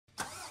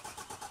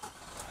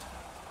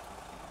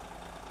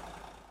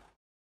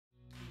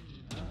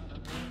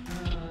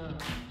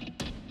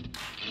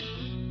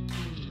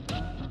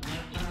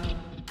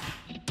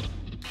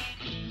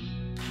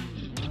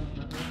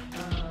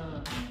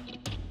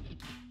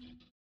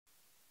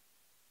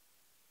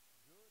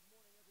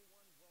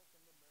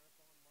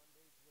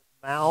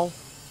Al,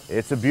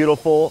 it's a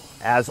beautiful,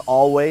 as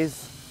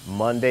always,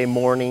 Monday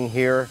morning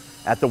here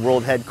at the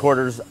world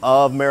headquarters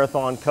of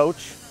Marathon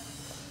Coach.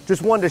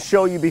 Just wanted to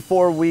show you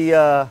before we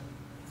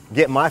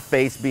get my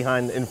face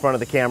in front of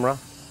the camera.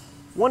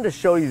 Wanted to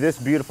show you this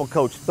beautiful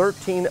coach,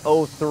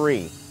 1303.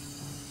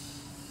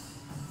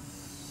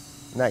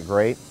 Isn't that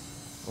great?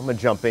 I'm gonna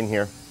jump in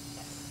here.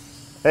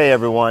 Hey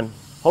everyone,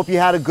 hope you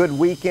had a good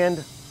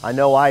weekend. I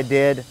know I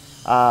did.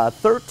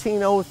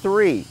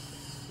 1303.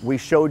 We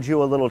showed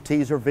you a little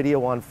teaser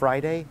video on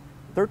Friday.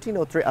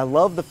 1303, I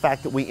love the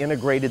fact that we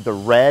integrated the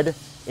red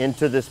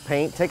into this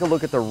paint. Take a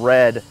look at the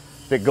red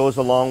that goes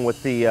along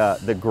with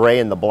the gray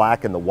and the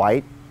black and the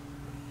white.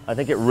 I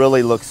think it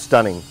really looks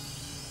stunning.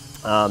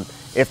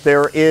 If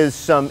there is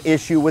some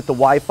issue with the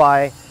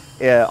Wi-Fi,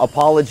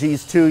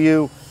 apologies to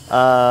you.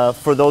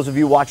 For those of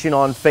you watching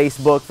on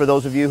Facebook, for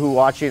those of you who are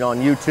watching on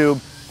YouTube,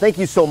 thank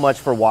you so much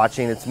for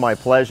watching. It's my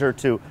pleasure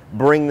to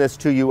bring this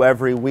to you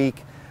every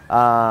week.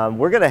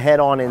 We're going to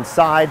head on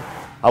inside.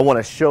 I want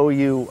to show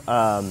you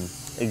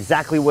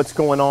exactly what's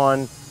going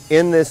on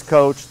in this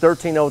coach.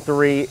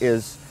 1303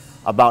 is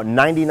about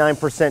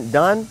 99%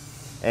 done,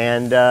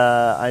 and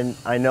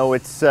I know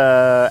it's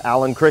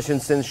Alan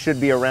Christensen should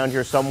be around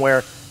here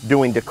somewhere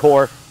doing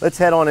decor. Let's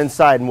head on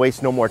inside and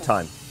waste no more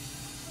time.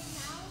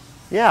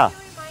 Yeah.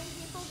 Can you remind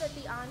people that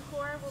the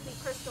encore will be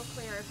crystal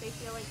clear if they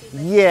feel like they've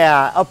been...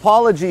 Yeah,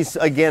 apologies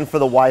again for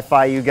the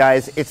Wi-Fi, you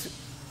guys.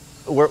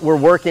 We're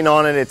working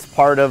on it. It's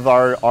part of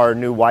our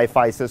new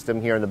Wi-Fi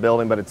system here in the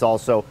building, but it's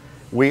also,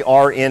 we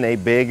are in a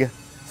big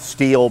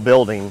steel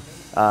building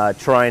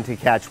trying to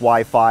catch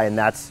Wi-Fi, and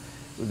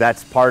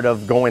that's part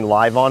of going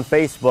live on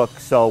Facebook,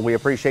 so we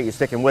appreciate you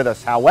sticking with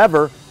us.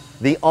 However,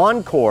 the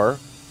encore,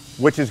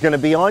 which is going to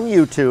be on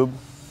YouTube,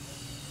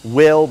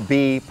 will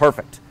be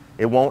perfect.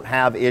 It won't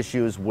have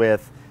issues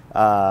with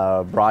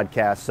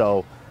broadcast,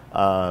 so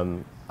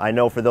I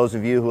know for those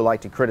of you who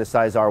like to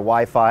criticize our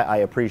Wi-Fi, I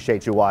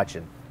appreciate you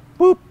watching.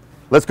 Boop.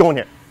 Let's go in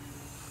here.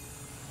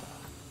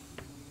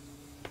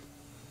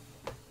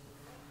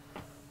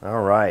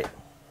 All right.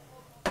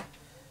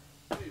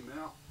 Hey,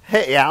 Mal.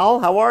 Hey,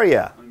 Al, how are you?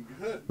 I'm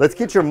good. Let's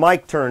get your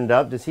mic turned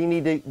up. Do we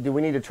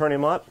need to turn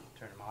him up?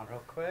 Turn him on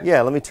real quick.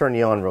 Yeah, let me turn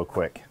you on real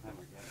quick.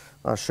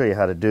 I'll show you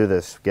how to do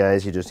this,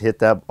 guys. You just hit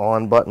that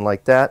on button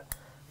like that.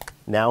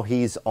 Now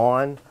he's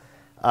on.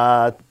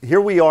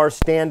 Here we are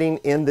standing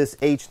in this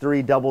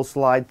H3 double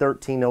slide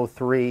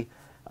 1303.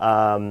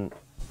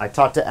 I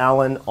talked to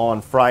Alan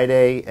on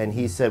Friday, and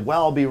he said,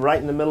 well, I'll be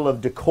right in the middle of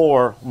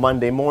decor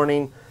Monday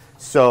morning,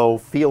 so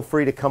feel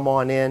free to come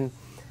on in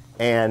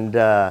and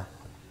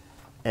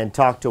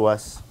talk to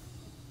us.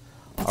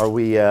 Are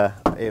we?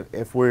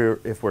 If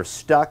we're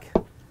stuck,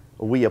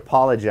 we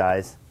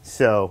apologize.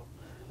 So,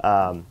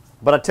 but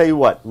I tell you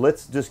what,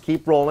 let's just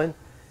keep rolling.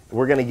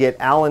 We're going to get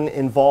Alan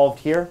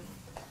involved here.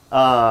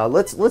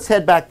 Let's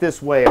head back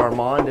this way,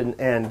 Armand,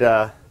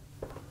 and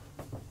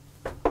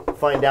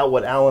find out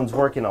what Alan's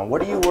working on.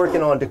 What are you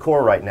working on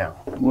decor right now?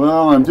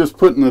 Well, I'm just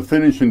putting the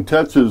finishing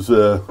touches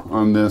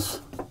on this.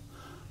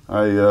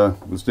 I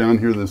was down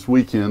here this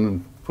weekend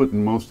and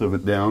putting most of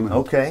it down.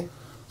 Okay.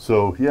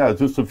 So yeah,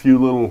 just a few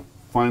little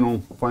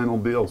final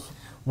deals.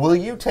 Will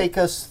you take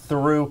us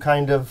through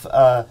kind of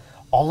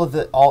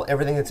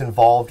everything that's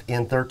involved in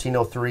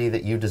 1303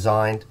 that you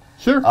designed?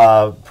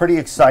 Sure. Pretty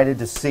excited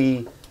to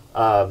see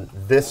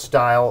this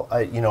style.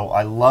 You know,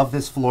 I love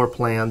this floor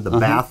plan, the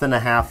bath and a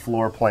half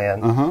floor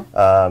plan.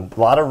 A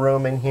lot of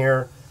room in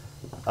here.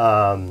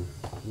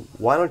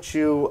 Why don't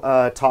you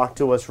talk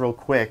to us real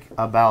quick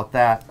about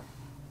that?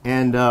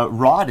 And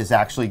Rod is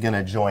actually going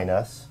to join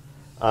us.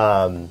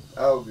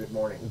 Oh, good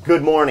morning.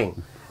 Good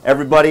morning,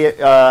 everybody.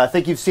 I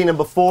think you've seen him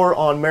before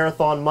on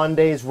Marathon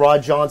Mondays.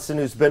 Rod Johnson,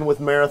 who's been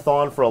with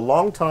Marathon for a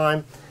long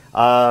time.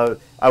 I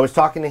was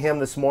talking to him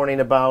this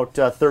morning about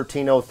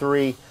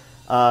 1303.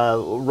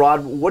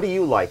 Rod, what do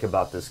you like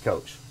about this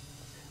coach?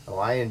 Oh,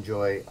 I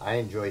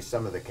enjoy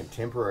some of the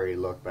contemporary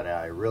look, but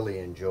I really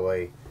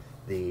enjoy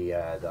the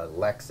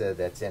Alexa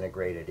that's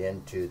integrated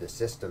into the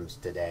systems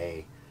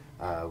today,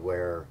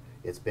 where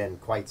it's been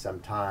quite some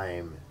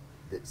time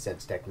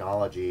since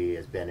technology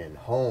has been in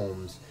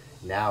homes.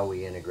 Now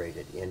we integrate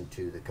it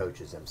into the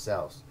coaches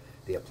themselves.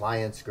 The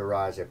appliance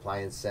garage,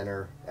 appliance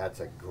center,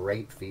 that's a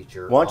great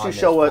feature. Why don't you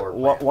show us?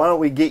 Why don't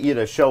we get you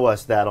to show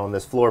us that on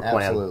this floor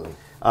plan? Absolutely.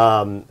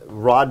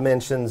 Rod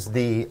mentions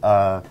the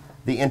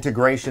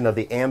integration of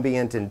the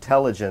ambient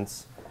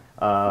intelligence,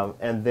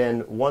 and then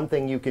one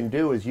thing you can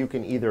do is you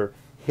can either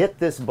hit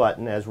this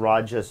button, as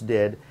Rod just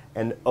did,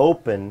 and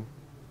open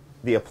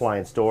the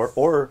appliance door,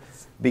 or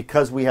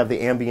because we have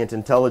the ambient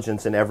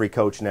intelligence in every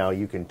coach now,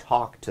 you can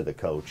talk to the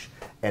coach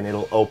and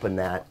it'll open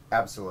that.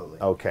 Absolutely.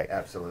 Okay.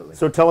 Absolutely.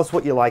 So tell us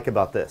what you like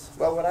about this.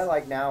 Well, what I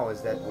like now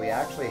is that we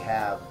actually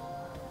have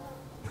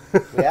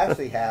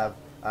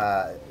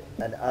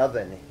an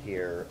oven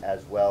here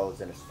as well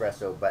as an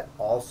espresso, but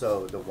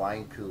also the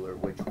wine cooler,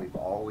 which we've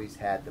always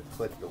had to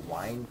put the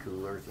wine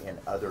coolers in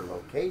other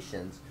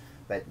locations,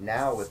 but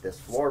now with this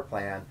floor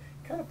plan,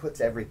 kind of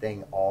puts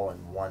everything all in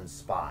one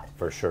spot.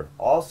 For sure.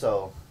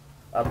 Also,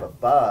 up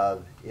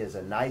above is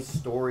a nice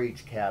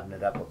storage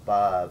cabinet up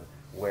above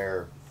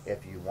where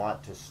if you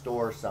want to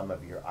store some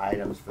of your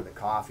items for the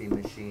coffee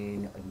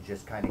machine and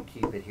just kind of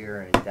keep it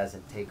here and it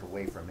doesn't take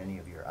away from any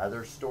of your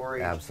other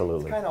storage.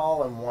 Absolutely. It's kind of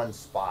all in one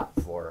spot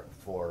for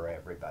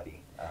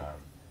everybody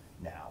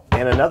now.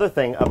 And another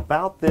thing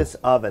about this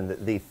oven,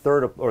 the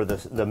third or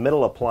the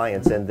middle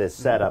appliance in this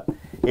setup,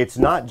 it's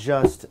not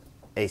just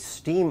a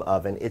steam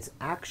oven, it's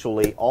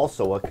actually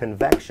also a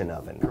convection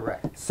oven.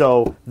 Correct.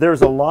 So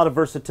there's a lot of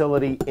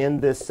versatility in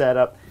this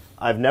setup.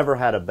 I've never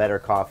had a better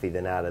coffee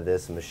than out of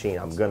this machine,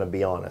 I'm going to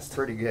be honest.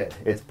 Pretty good.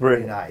 It's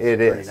pretty nice. It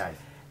pretty is. Nice.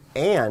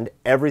 And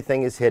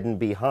everything is hidden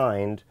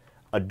behind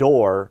a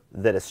door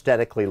that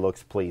aesthetically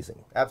looks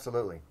pleasing.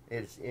 Absolutely.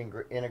 It's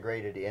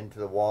integrated into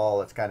the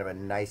wall. It's kind of a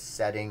nice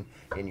setting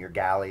in your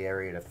galley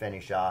area to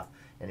finish off.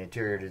 And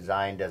interior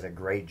design does a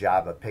great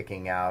job of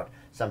picking out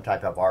some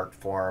type of art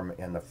form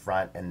in the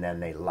front, and then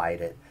they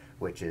light it,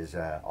 which is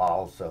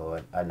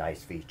also a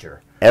nice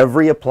feature.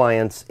 Every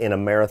appliance in a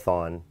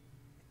Marathon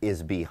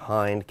is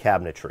behind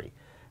cabinetry.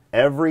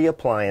 Every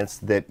appliance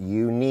that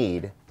you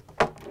need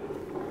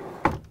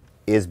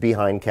is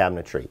behind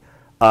cabinetry.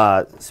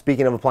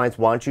 Speaking of appliance,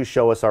 why don't you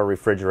show us our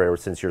refrigerator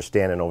since you're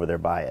standing over there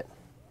by it?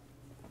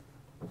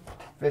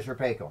 Fisher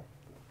Paykel.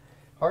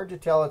 Hard to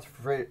tell it's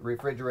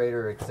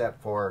refrigerator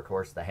except for, of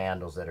course, the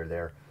handles that are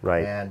there.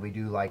 Right. And we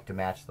do like to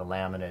match the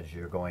laminate as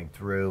you're going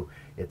through.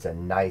 It's a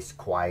nice,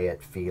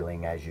 quiet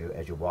feeling as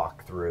you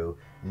walk through,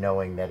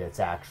 knowing that it's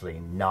actually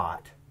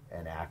not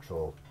an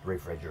actual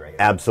refrigerator.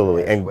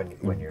 Absolutely. And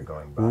when you're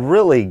going by.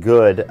 Really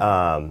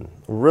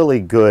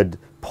good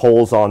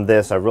poles on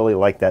this. I really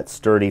like that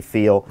sturdy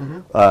feel.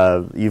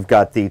 You've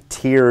got the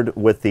tiered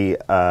with the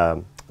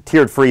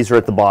tiered freezer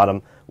at the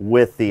bottom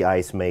with the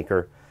ice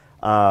maker.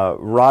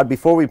 Rod,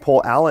 before we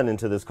pull Alan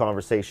into this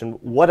conversation,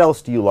 what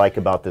else do you like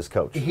about this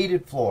coach?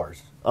 Heated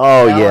floors.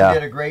 Oh, Alan yeah.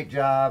 did a great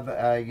job,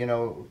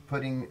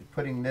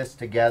 putting this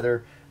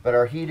together. But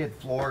our heated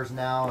floors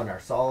now and our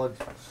solid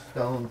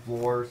stone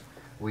floors,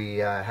 we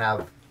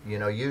have,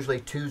 usually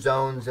 2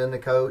 zones in the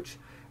coach,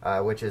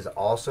 which is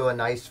also a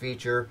nice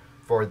feature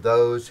for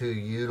those who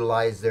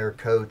utilize their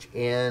coach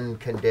in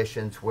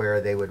conditions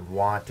where they would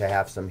want to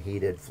have some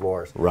heated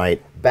floors.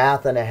 Right.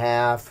 Bath and a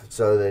half,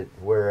 so that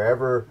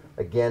wherever,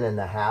 again, in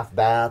the half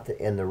bath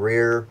in the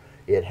rear,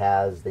 it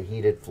has the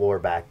heated floor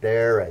back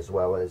there, as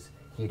well as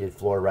heated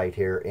floor right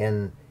here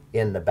in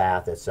the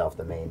bath itself,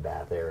 the main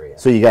bath area.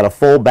 So you got a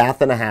full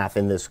bath and a half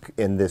in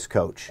this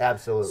coach.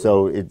 Absolutely.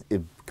 So it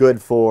good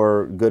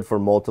for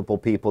multiple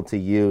people to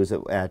use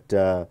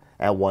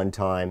at one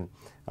time,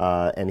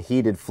 and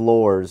heated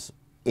floors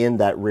in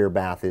that rear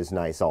bath is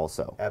nice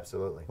also.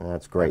 Absolutely.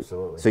 That's great.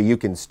 Absolutely. So you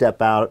can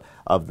step out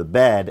of the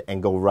bed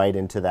and go right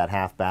into that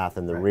half bath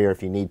in the rear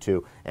if you need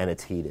to, and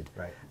it's heated.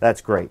 Right. That's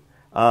great.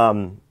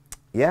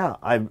 Yeah,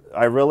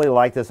 I really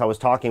like this. I was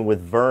talking with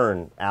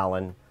Vern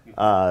Allen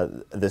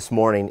this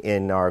morning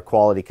in our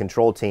quality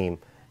control team,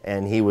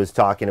 and he was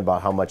talking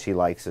about how much he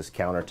likes this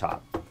countertop.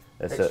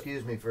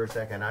 Excuse me for a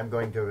second. I'm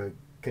going to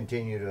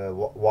continue to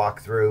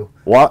walk through.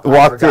 Walk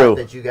forgot through.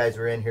 that you guys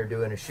were in here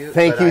doing a shoot.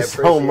 Thank but you I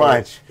so appreciate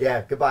much. it.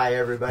 Yeah, goodbye,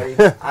 everybody.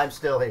 I'm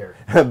still here.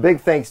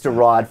 Big thanks to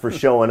Rod for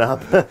showing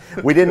up.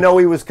 We didn't know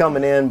he was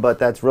coming in, but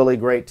that's really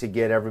great to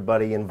get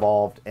everybody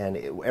involved. And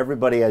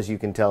everybody, as you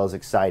can tell, is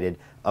excited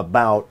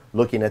about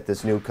looking at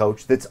this new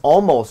coach that's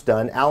almost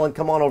done. Alan,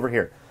 come on over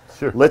here.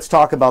 Sure. Let's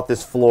talk about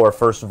this floor,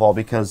 first of all,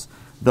 because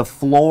the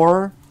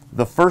floor,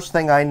 the first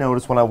thing I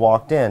noticed when I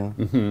walked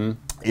in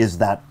is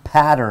that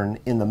pattern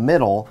in the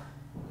middle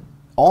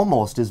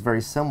almost is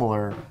very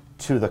similar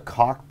to the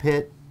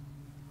cockpit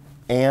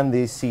and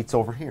these seats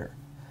over here.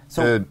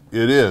 So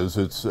it is.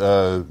 It's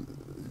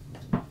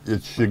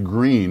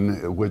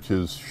shagreen, which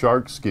is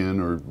shark skin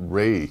or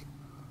ray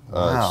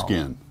Wow.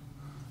 skin,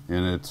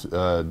 and it's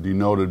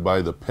denoted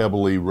by the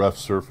pebbly rough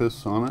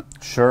surface on it.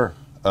 sure.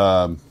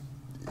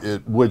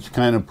 Which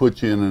kind of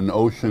puts you in an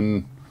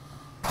ocean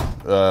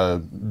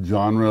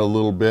genre a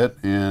little bit,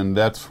 and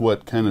that's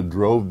what kind of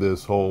drove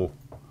this whole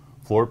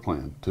floor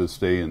plan to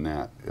stay in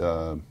that.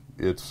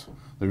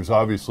 There's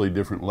obviously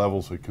different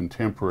levels of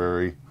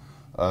contemporary.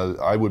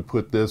 I would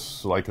put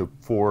this like a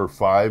 4 or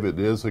 5. It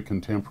is a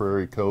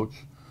contemporary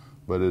coach,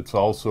 but it's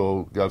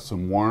also got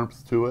some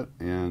warmth to it,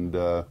 and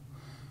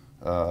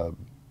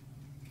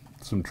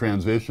some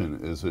transition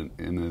is in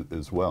it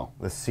as well.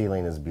 The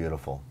ceiling is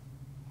beautiful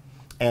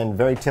and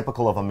very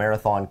typical of a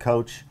Marathon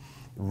coach.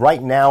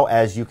 Right now,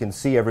 as you can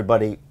see,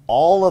 everybody,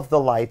 all of the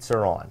lights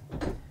are on.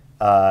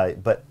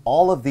 But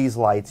all of these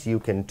lights you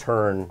can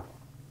turn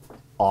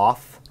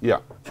off. Yeah.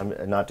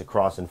 Not to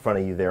cross in front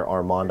of you there,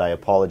 Armand, I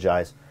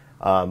apologize.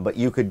 But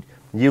you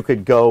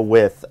could go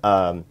with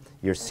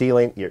your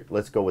ceiling.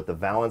 Let's go with the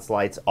valance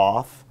lights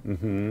off.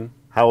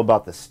 How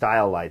about the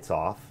style lights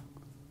off?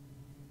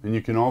 And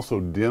you can also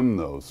dim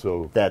those.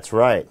 So That's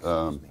right.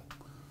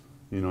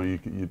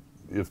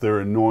 If they're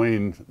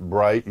annoying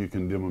bright, you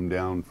can dim them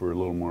down for a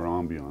little more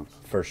ambiance.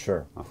 For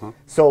sure.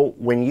 So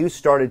when you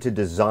started to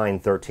design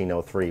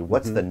 1303,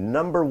 what's the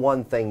number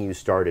one thing you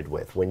started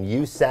with? When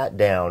you sat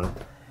down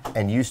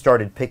and you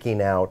started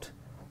picking out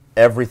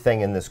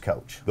everything in this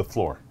coach. The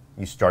floor.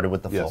 You started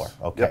with the Yes. floor.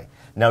 Okay. Yep.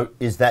 Now,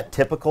 is that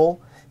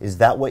typical? Is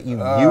that what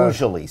you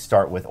usually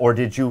start with? Or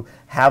did you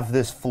have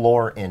this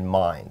floor in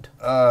mind?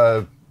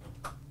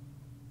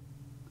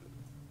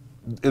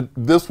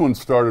 This one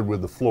started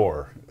with the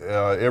floor.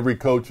 Every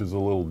coach is a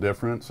little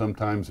different.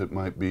 Sometimes it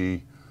might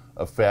be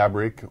a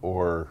fabric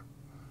or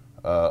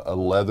a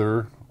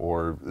leather,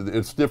 or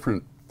it's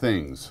different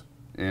things.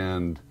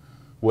 And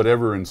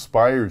whatever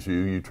inspires you,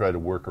 you try to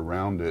work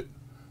around it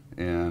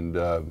and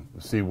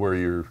see where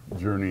your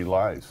journey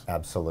lies.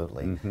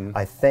 Absolutely.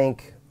 I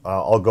think,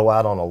 I'll go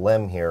out on a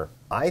limb here,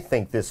 I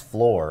think this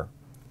floor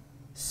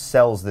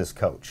sells this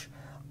coach.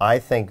 I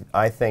think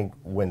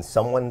when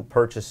someone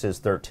purchases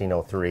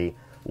 1303,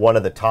 one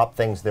of the top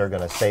things they're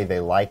going to say they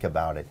like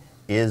about it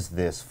is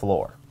this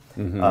floor.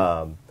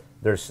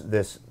 There's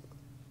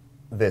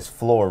this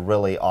floor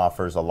really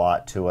offers a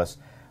lot to us.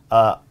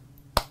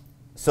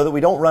 So that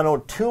we don't run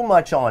out too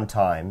much on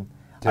time,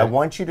 I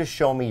want you to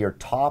show me your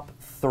top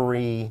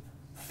 3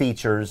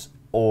 features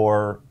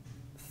or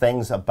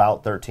things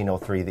about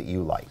 1303 that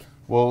you like.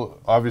 Well,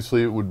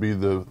 obviously it would be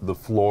the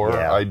floor.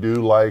 Yeah. I do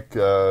like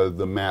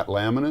the matte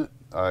laminate.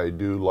 I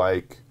do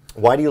like...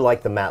 Why do you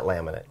like the matte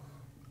laminate?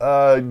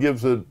 It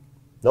gives a...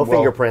 No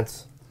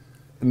fingerprints.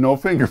 No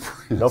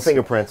fingerprints. No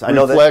fingerprints. I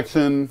know that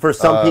reflection. for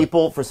some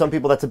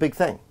people that's a big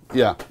thing.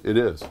 Yeah, it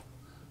is.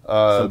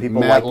 Some people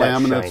matte like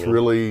that laminate's shiny.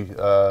 really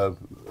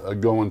a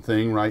going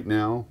thing right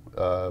now.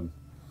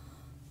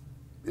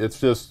 It's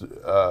just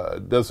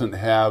doesn't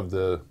have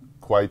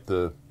quite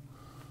the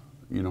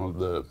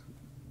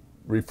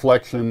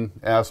reflection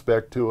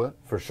aspect to it.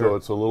 For sure. So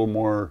it's a little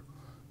more.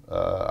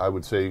 I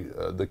would say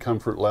the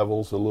comfort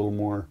level's a little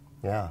more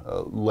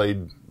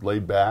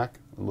laid back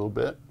a little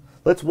bit.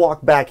 Let's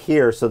walk back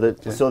here so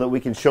that we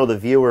can show the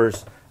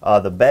viewers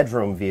the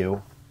bedroom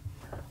view.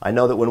 I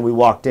know that when we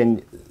walked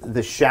in,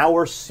 the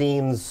shower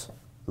seems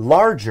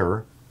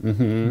larger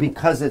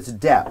because it's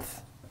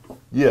depth.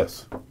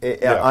 Yes.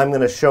 I'm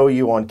going to show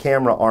you on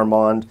camera,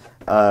 Armand,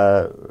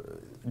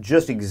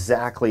 just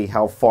exactly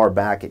how far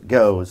back it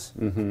goes.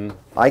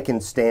 I can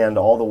stand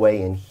all the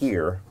way in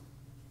here,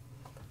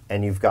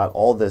 and you've got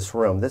all this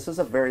room. This is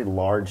a very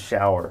large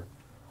shower.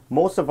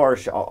 Most of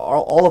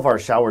all of our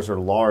showers are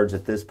large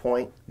at this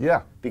point.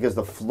 Yeah. Because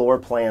the floor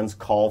plans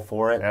call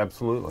for it.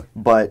 Absolutely.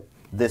 But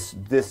this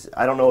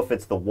I don't know if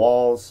it's the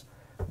walls,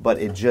 but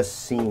it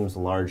just seems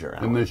larger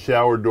out. And the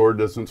shower door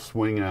doesn't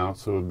swing out,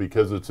 so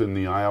because it's in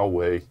the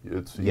aisleway,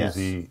 it's Yes.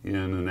 easy in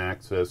and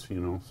access,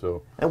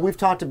 so. And we've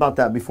talked about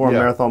that before on Yeah.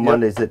 Marathon Yep.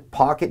 Mondays, that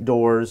pocket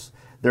doors,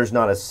 there's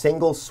not a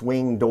single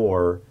swing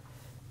door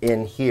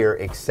in here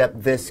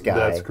except this guy.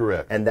 That's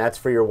correct. And that's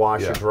for your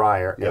washer Yeah.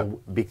 dryer. Yeah. And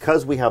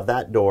because we have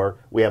that door,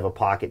 we have a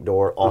pocket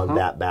door on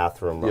that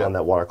bathroom, Yep. on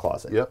that water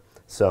closet. Yep.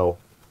 So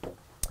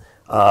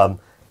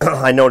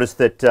I noticed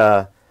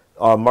that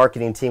our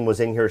marketing team was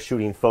in here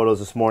shooting photos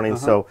this morning,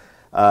 so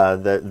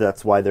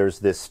that's why there's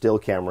this still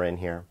camera in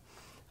here.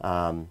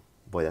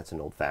 Boy, that's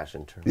an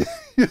old-fashioned term.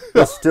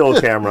 The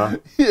still camera.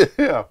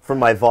 Yeah. From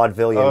my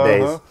vaudevillian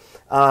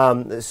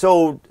days.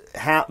 So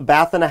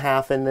bath and a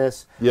half in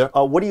this. Yeah.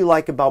 What do you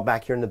like about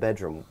back here in the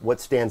bedroom? What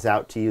stands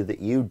out to you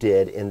that you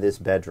did in this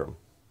bedroom?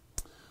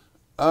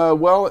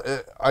 Well,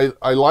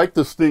 I like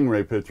the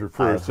Stingray picture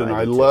first, and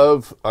I do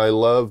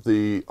love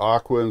the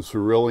aqua and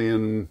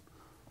cerulean,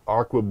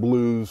 aqua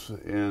blues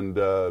and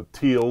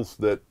teals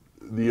that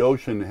the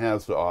ocean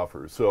has to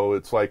offer. So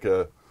it's like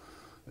a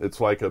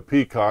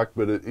peacock,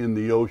 but in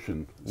the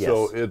ocean. Yes.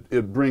 So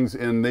it brings,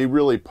 and they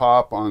really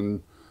pop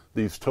on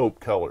these taupe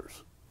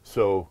colors.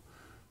 So,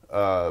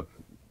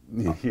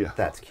 yeah.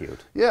 That's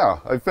cute. Yeah,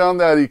 I found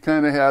that he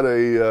kind of had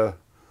a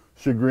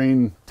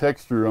shagreen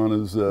texture on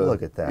his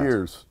Look at that.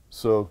 ears.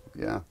 So,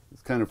 yeah,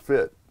 it's kind of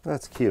fit.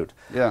 That's cute.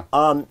 Yeah.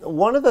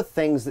 One of the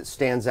things that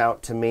stands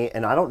out to me,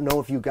 and I don't know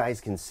if you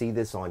guys can see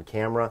this on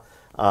camera,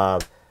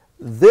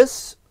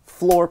 this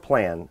floor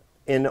plan,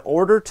 in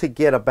order to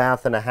get a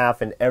bath and a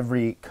half in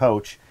every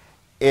coach,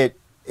 it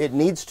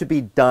needs to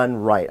be done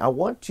right. I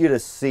want you to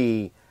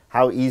see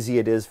how easy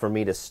it is for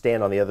me to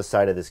stand on the other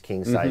side of this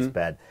king-size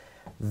bed.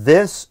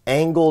 This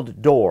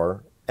angled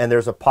door, and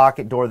there's a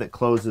pocket door that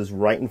closes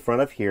right in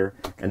front of here,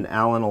 and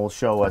Alan will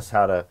show us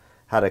how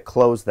to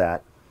close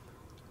that.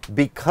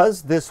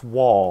 Because this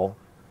wall,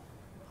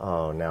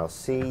 oh, now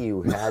see,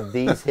 you had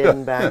these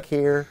hidden back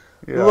here.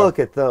 Yeah. Look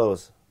at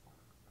those.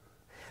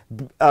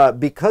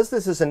 Because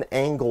this is an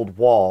angled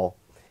wall,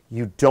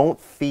 you don't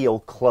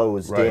feel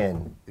closed Right.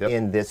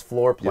 in this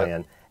floor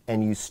plan,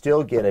 and you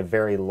still get a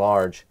very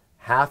large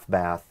half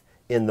bath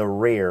in the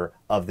rear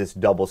of this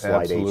double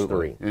slide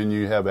Absolutely. H3. And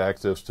you have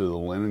access to the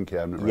linen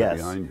cabinet right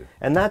behind you.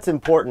 And that's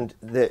important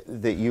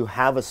that you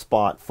have a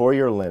spot for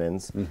your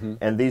linens,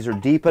 and these are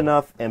deep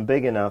enough and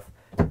big enough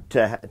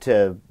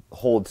to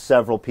hold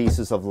several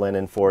pieces of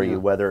linen for you,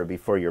 whether it be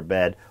for your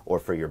bed or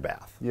for your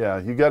bath. Yeah,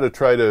 you got to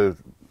try to,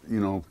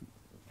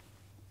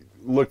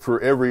 look for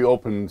every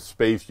open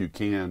space you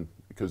can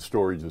because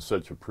storage is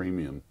such a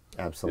premium.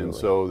 Absolutely. And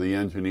so the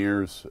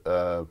engineers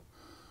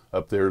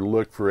up there to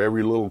look for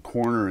every little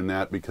corner in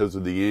that because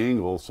of the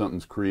angle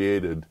something's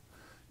created,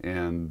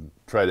 and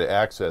try to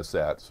access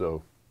that.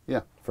 So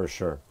yeah, for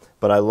sure.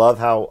 But I love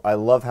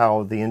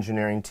how the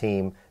engineering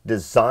team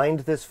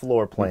designed this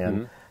floor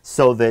plan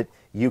so that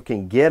you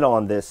can get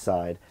on this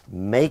side,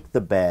 make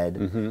the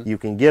bed, you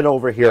can get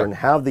over here and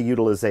have the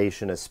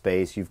utilization of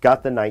space. You've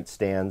got the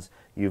nightstands,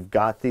 you've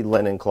got the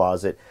linen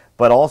closet,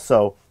 but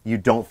also you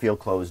don't feel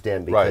closed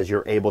in because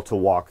you're able to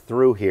walk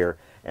through here.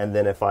 And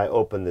then if I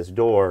open this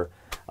door,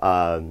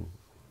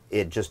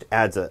 it just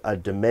adds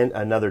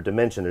another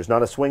dimension. There's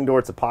not a swing door,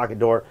 it's a pocket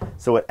door,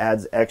 so it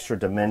adds extra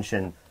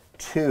dimension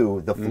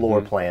to the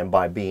floor plan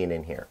by being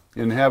in here.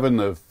 And having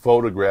the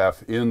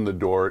photograph in the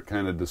door, it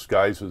kind of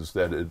disguises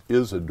that it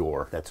is a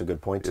door. That's a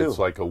good point too. It's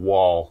like a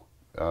wall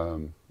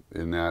in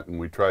that, and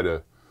we try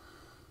to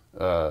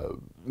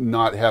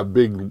not have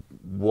big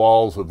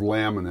walls of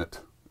laminate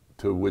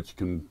to which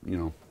can, you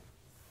know.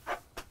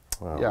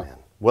 Oh, man.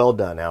 Well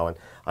done, Alan.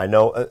 I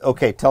know.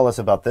 Okay, tell us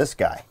about this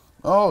guy.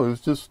 Oh, it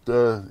was just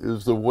it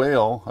was the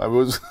whale. I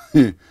was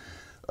it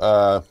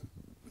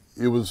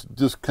was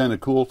just kind of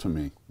cool to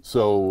me.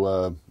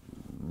 So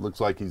looks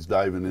like he's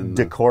diving in.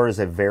 Decor is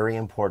a very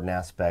important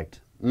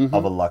aspect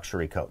of a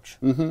luxury coach.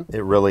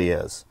 It really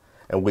is.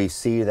 And we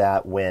see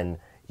that when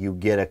you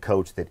get a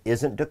coach that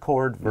isn't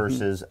decored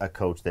versus a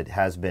coach that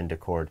has been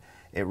decored.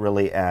 It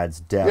really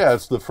adds depth. Yeah,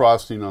 it's the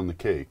frosting on the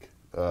cake.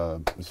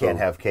 You can't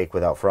have cake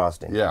without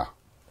frosting. Yeah.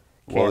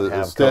 Can't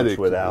have coach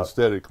without.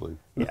 Aesthetically.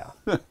 Yeah.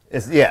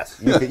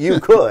 Yes, you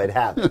could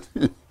have it.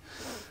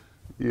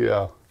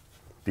 Yeah.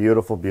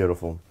 Beautiful,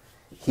 beautiful.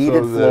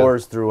 Heated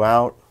floors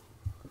throughout.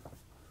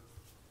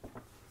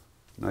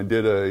 I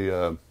did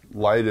a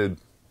lighted,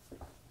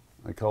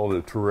 I call it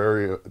a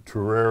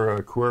Terraria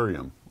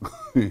aquarium.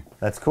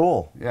 That's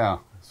cool. Yeah,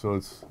 so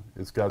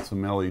it's got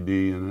some LED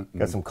in it.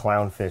 Got some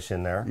clownfish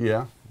in there.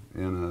 Yeah,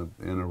 and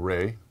a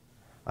ray.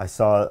 I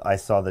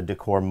saw the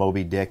decor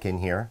Moby Dick in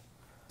here.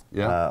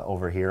 Yeah.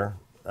 Over here,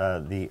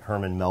 the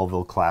Herman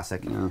Melville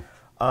classic. Yeah.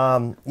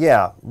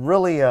 Yeah,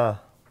 really. Oh,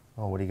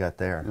 what do you got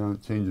there? Yeah,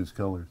 it changes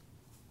colors.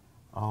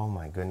 Oh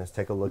my goodness,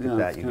 take a look Yeah, at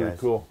that, it's you kinda guys.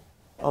 cool.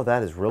 Oh,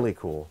 that is really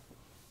cool.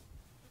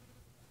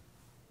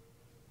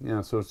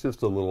 Yeah, so it's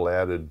just a little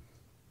added,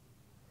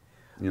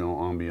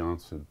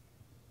 ambiance that,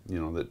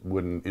 that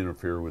wouldn't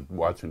interfere with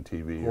watching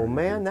TV. Well,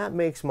 man, that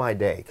makes my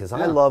day because I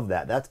Yeah. love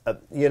that. That's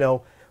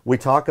we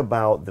talk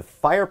about the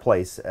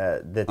fireplace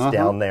that's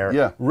down there,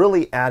 Yeah.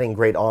 really adding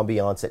great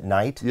ambiance at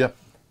night. Yep.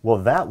 Well,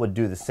 that would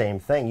do the same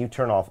thing. You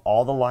turn off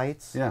all the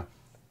lights, Yeah.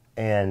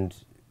 and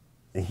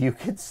you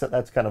could.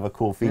 That's kind of a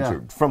cool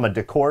feature Yeah. from a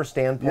decor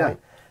standpoint.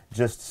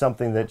 Just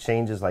something that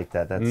changes like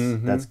that.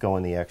 That's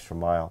going the extra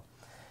mile.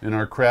 And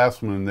our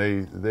craftsmen,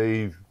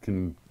 they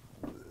can,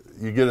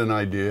 you get an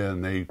idea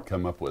and they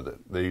come up with it.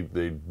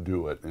 They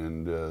do it,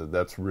 and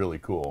that's really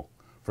cool.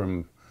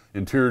 From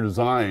interior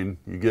design,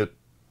 you get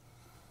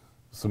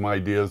some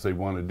ideas they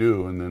want to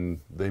do, and then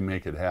they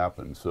make it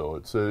happen. So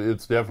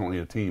it's definitely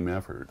a team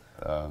effort.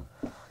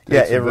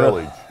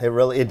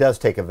 It does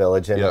take a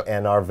village,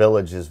 and our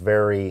village is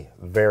very,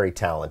 very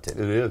talented.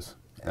 It is.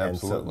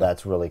 Absolutely. And so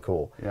that's really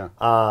cool. Yeah.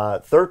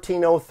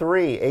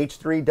 1303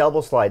 H3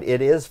 double slide.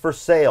 It is for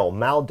sale.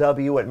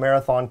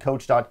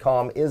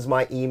 malw@marathoncoach.com is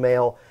my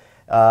email.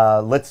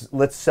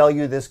 Let's sell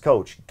you this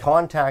coach.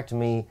 Contact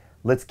me.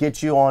 Let's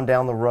get you on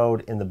down the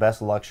road in the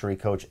best luxury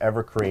coach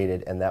ever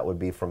created, and that would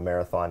be from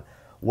Marathon.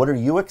 What are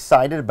you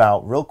excited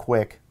about, real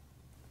quick,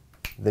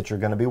 that you're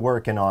going to be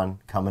working on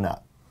coming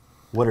up?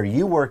 What are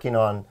you working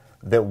on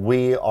that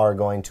we are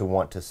going to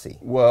want to see?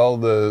 Well,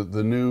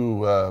 the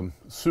new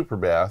super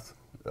bath.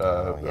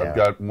 I've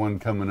got one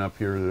coming up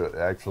here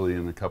actually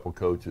in a couple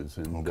coaches,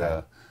 and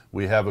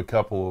we have a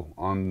couple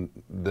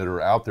that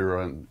are out there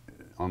on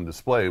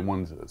display.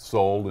 One's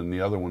sold and the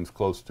other one's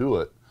close to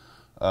it.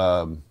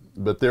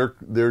 But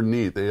they're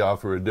neat. They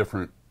offer a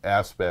different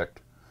aspect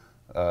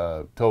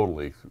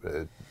totally,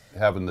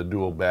 having the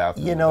dual bath.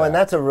 And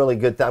that's a really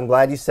good thing. I'm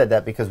glad you said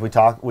that because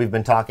we've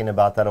been talking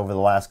about that over the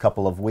last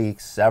couple of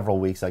weeks, several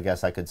weeks, I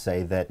guess I could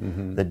say, that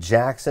the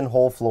Jackson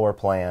Hole floor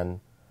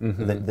plan,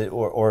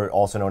 or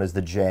also known as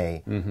the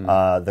J,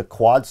 the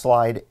quad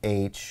slide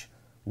H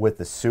with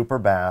the super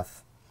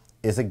bath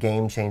is a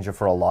game changer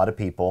for a lot of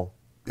people.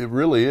 It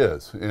really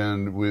is,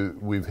 and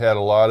we've had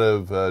a lot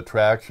of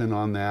traction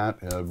on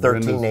that.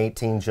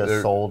 1318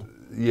 just sold.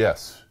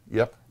 Yes.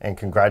 Yep. And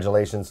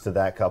congratulations to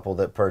that couple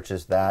that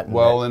purchased that.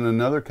 And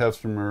another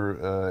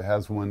customer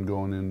has one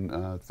going in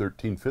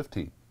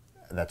 1315.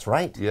 That's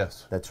right.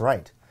 Yes. That's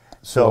right.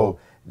 So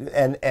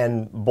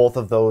and both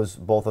of those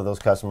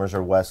customers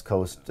are West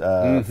Coast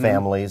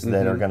families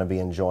that are going to be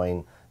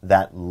enjoying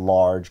that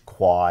large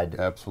quad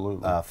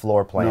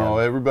floor plan. No,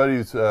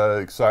 everybody's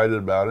excited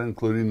about it,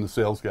 including the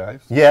sales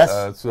guys.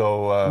 Yes.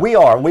 We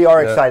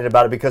are excited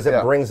about it because it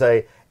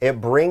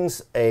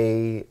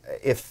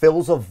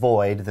fills a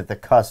void that the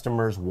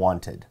customers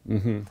wanted.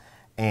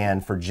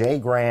 And for Jay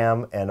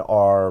Graham and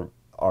our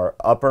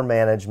upper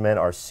management,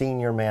 our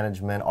senior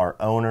management, our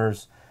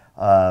owners,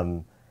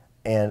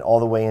 and all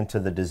the way into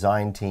the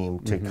design team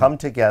to come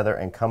together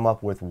and come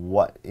up with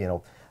what,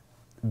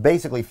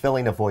 basically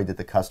filling a void that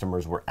the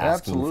customers were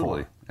asking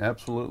Absolutely. for.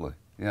 Absolutely.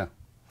 Yeah.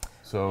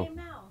 So, Hey,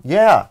 Mel,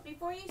 Yeah.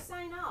 before you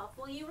sign off,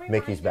 will you remind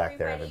Mickey's back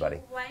there, everybody.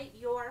 what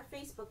your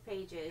Facebook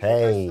page is, your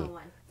Hey, personal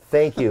one?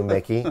 thank you,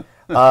 Mickey.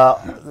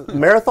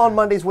 Marathon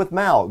Mondays with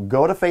Mal.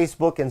 Go to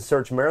Facebook and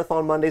search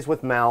Marathon Mondays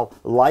with Mal.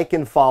 Like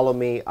and follow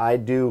me. I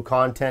do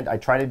content. I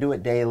try to do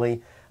it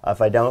daily. If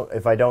I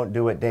don't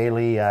do it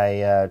daily,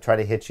 I try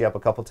to hit you up a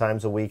couple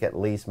times a week, at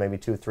least maybe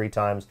 2-3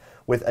 times,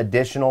 with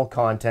additional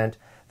content.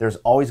 There's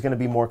always going to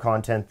be more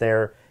content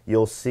there.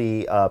 You'll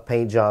see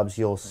paint jobs.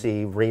 You'll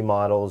see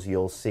remodels.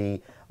 You'll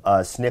see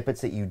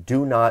snippets that you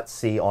do not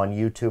see on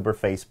YouTube or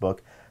Facebook.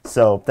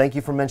 So thank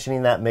you for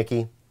mentioning that,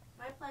 Mickey.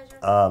 My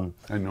pleasure.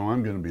 I know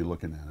I'm going to be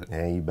looking at it.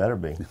 Yeah, you better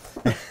be.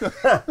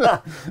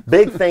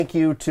 Big thank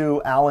you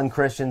to Alan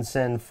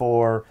Christensen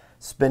for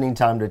spending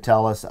time to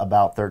tell us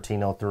about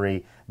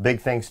 1303.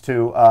 Big thanks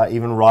to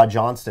even Rod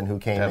Johnston, who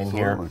came in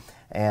here. Absolutely.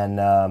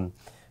 And,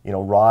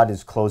 Rod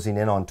is closing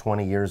in on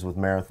 20 years with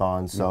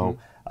Marathon. So,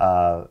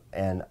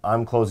 and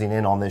I'm closing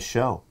in on this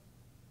show.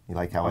 You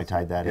like how I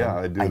tied that in? Yeah,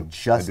 I do. I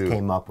just I do.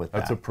 came up with that.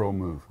 That's a pro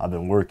move. I've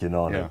been working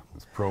on it. Yeah,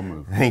 it's a pro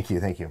move. Thank you,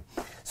 thank you.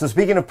 So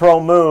speaking of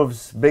pro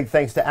moves, big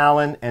thanks to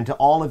Alan and to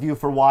all of you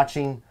for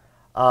watching.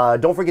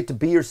 Don't forget to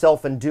be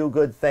yourself and do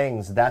good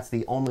things. That's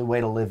the only way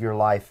to live your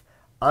life.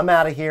 I'm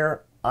out of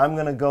here. I'm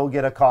going to go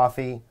get a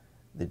coffee.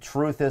 The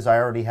truth is I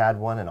already had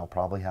one, and I'll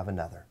probably have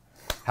another.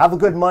 Have a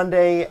good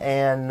Monday,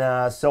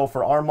 and so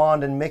for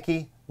Armand and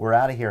Mickey, we're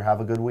out of here.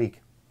 Have a good week.